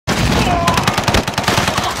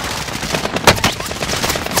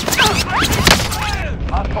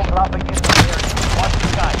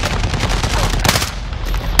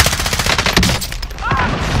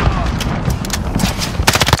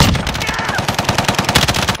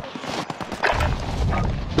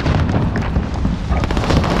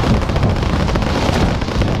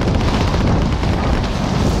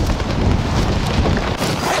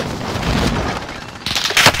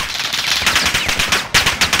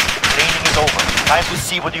Time to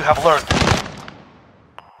see what you have learned.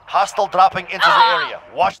 Hostile dropping into the area.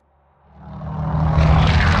 Watch.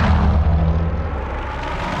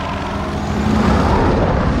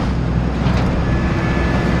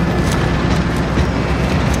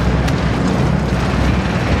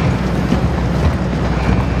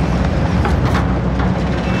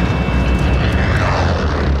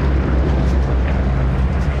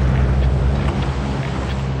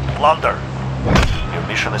 Plunder. Your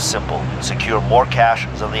mission is simple. Secure more cash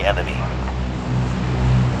than the enemy.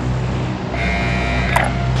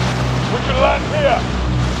 We can land here!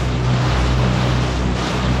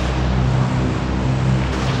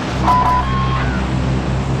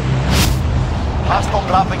 Hostile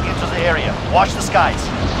dropping into the area. Watch the skies.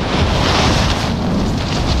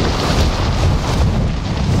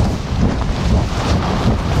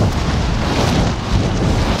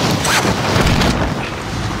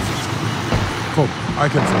 Cool. I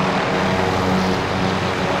can see.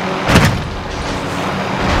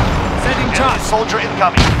 Sending charge. Soldier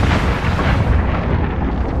incoming.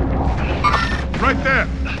 Right there!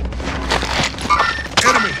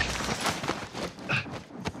 Enemy!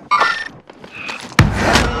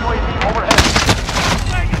 UAV overhead.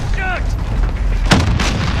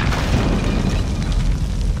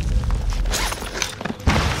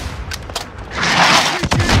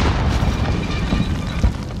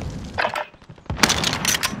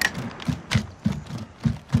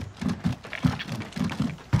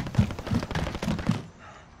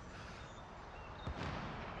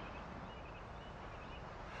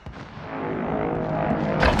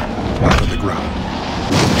 On the ground.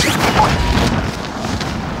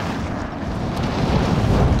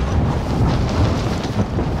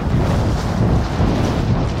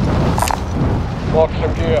 Lock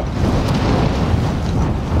some gear.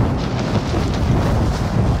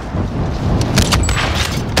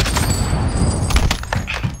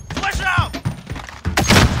 Flash out!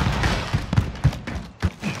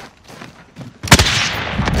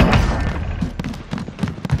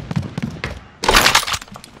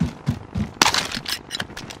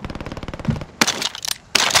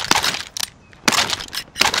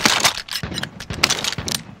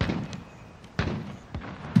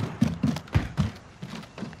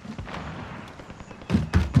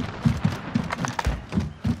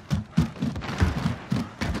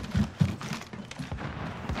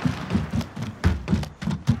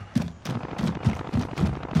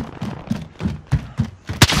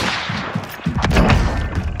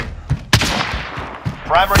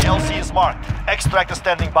 Primary LC is marked. Extractor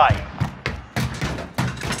standing by.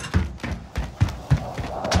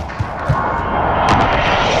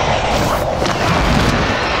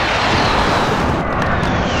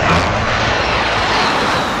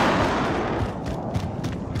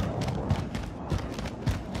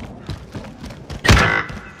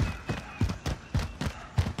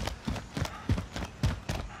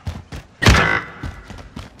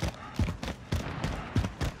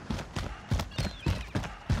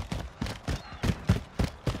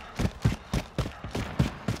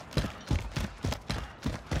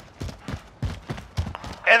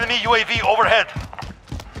 Enemy UAV overhead.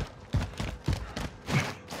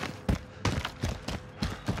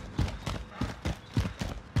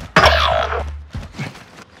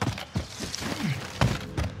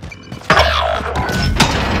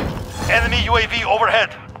 Enemy UAV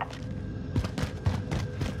overhead.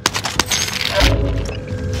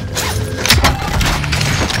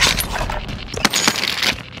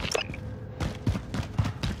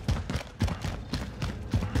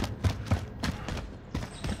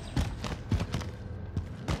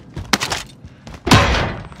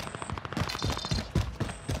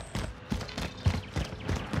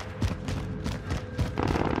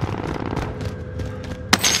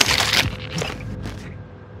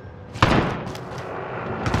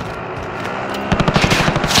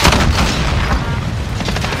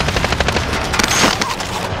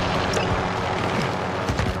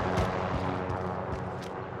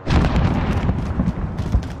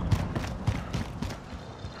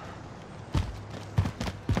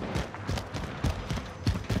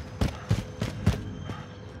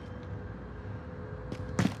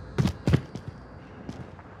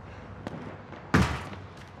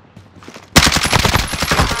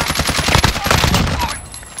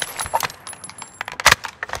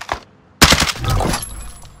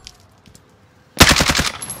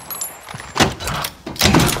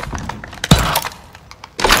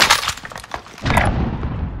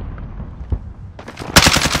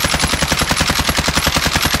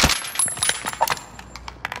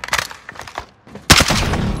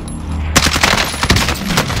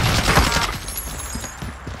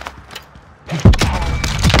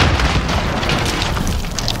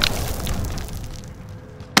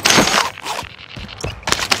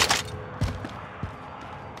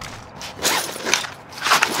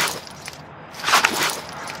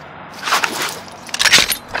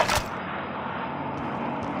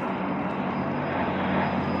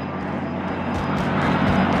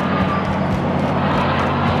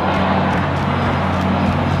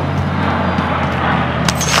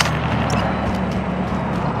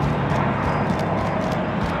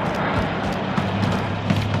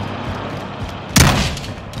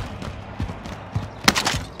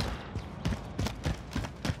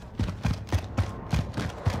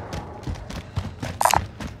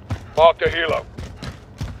 Mark the helo.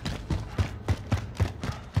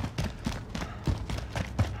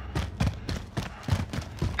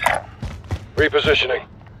 Repositioning.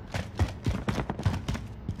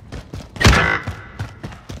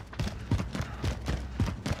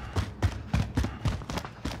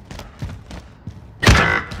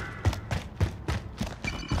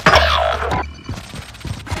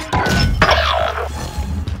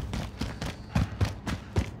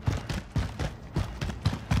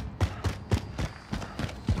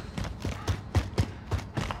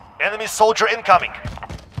 Enemy soldier incoming.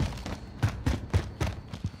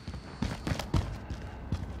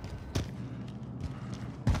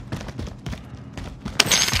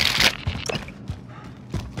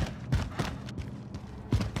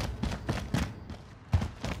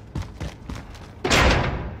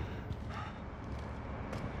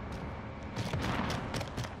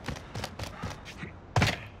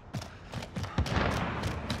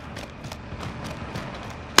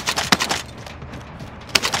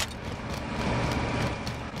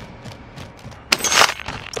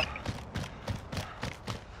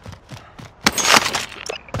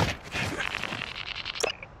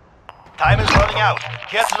 Time is running out.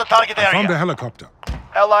 Get to the target Found a area. helicopter.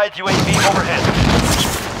 Allied UAV overhead.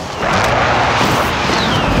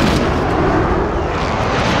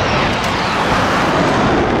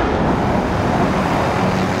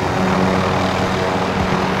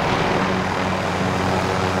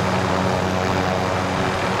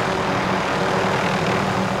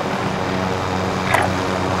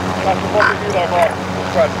 That's what the helo, Mark.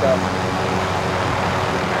 Scratch down.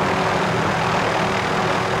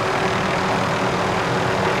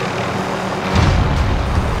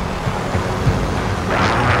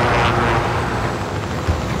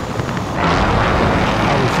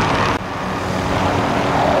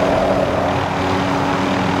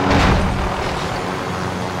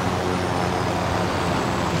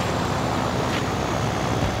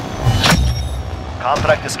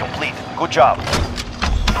 Contract is complete. Good job.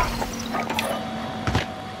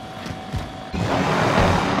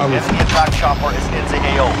 Enemy attack chopper is in the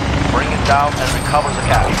AO. Bring it down and recover the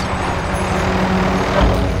cash.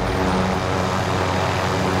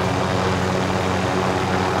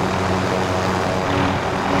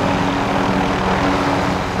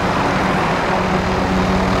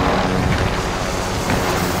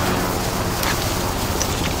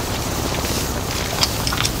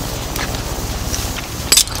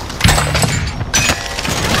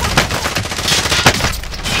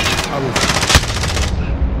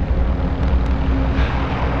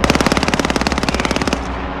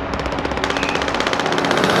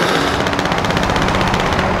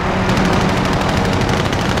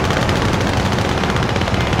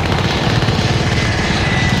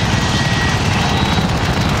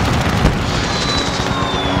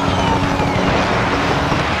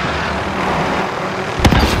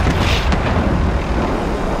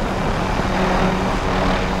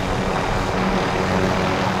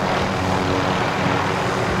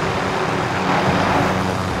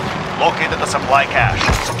 Located the supply cache.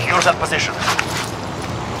 Secure that position.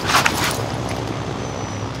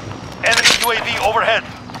 Enemy UAV overhead.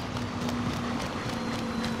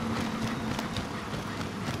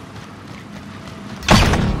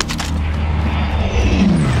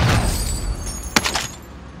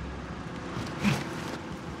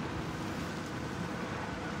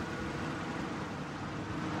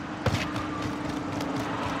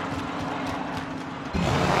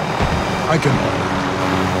 I can.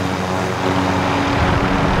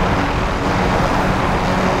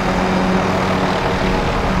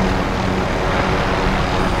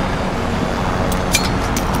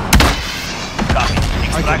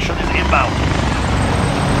 Extraction is inbound.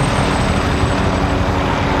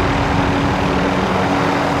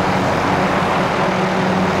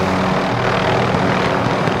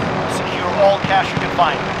 Secure all cash you can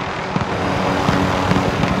find.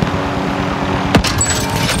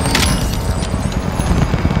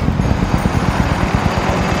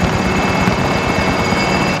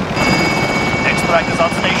 Extract is on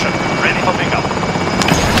station, ready for pickup.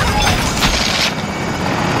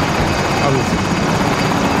 I will see.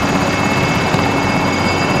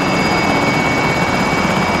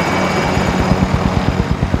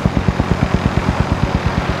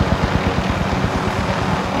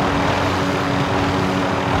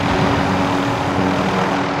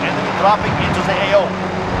 Dropping into the AO.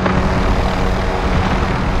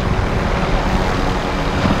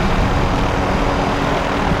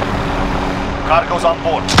 Cargo's on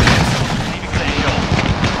board. Leaving the AO.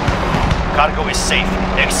 Cargo is safe.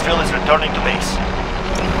 Exfil is returning to base.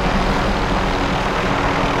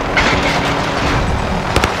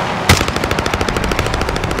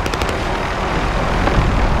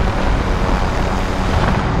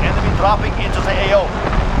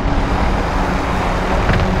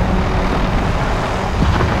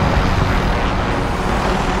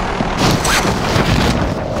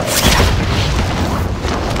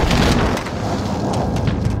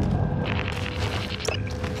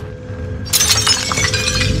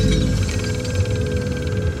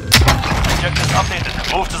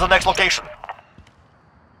 the next location.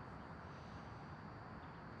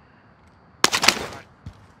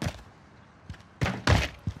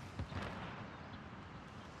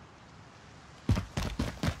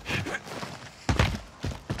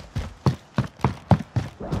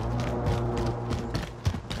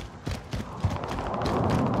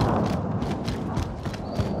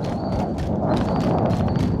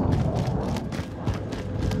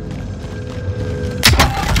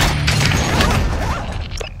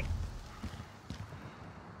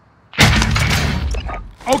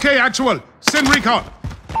 Okay, actual. Send recon.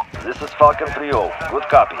 This is Falcon 3-0. Good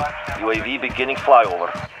copy. UAV beginning flyover.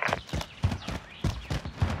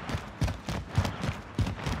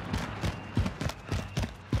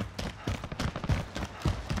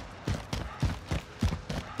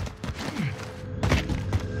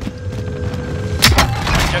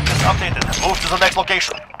 Objectives updated. Move to the next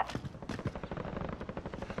location.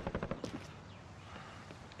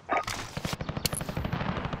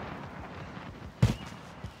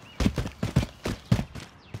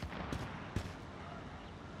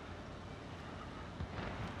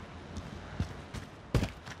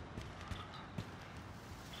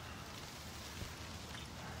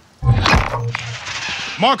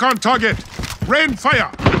 Mark on target. Rain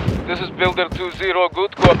fire. This is Builder 2-0.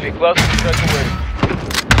 Good copy. Cluster strike away.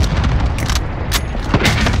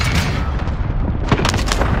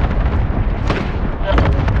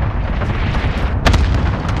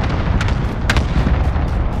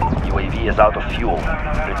 UAV is out of fuel.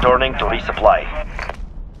 Returning to resupply.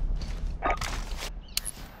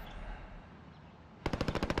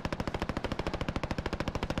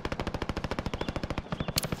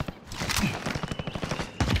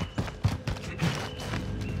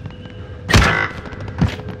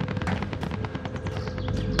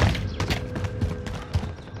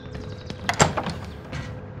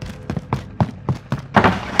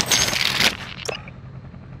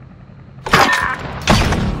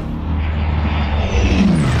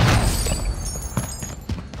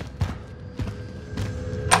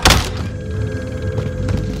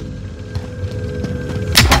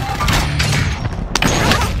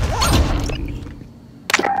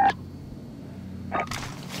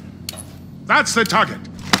 That's the target.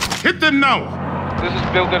 Hit them now. This is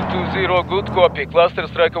Builder 2-0. Good copy. Cluster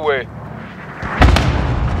strike away.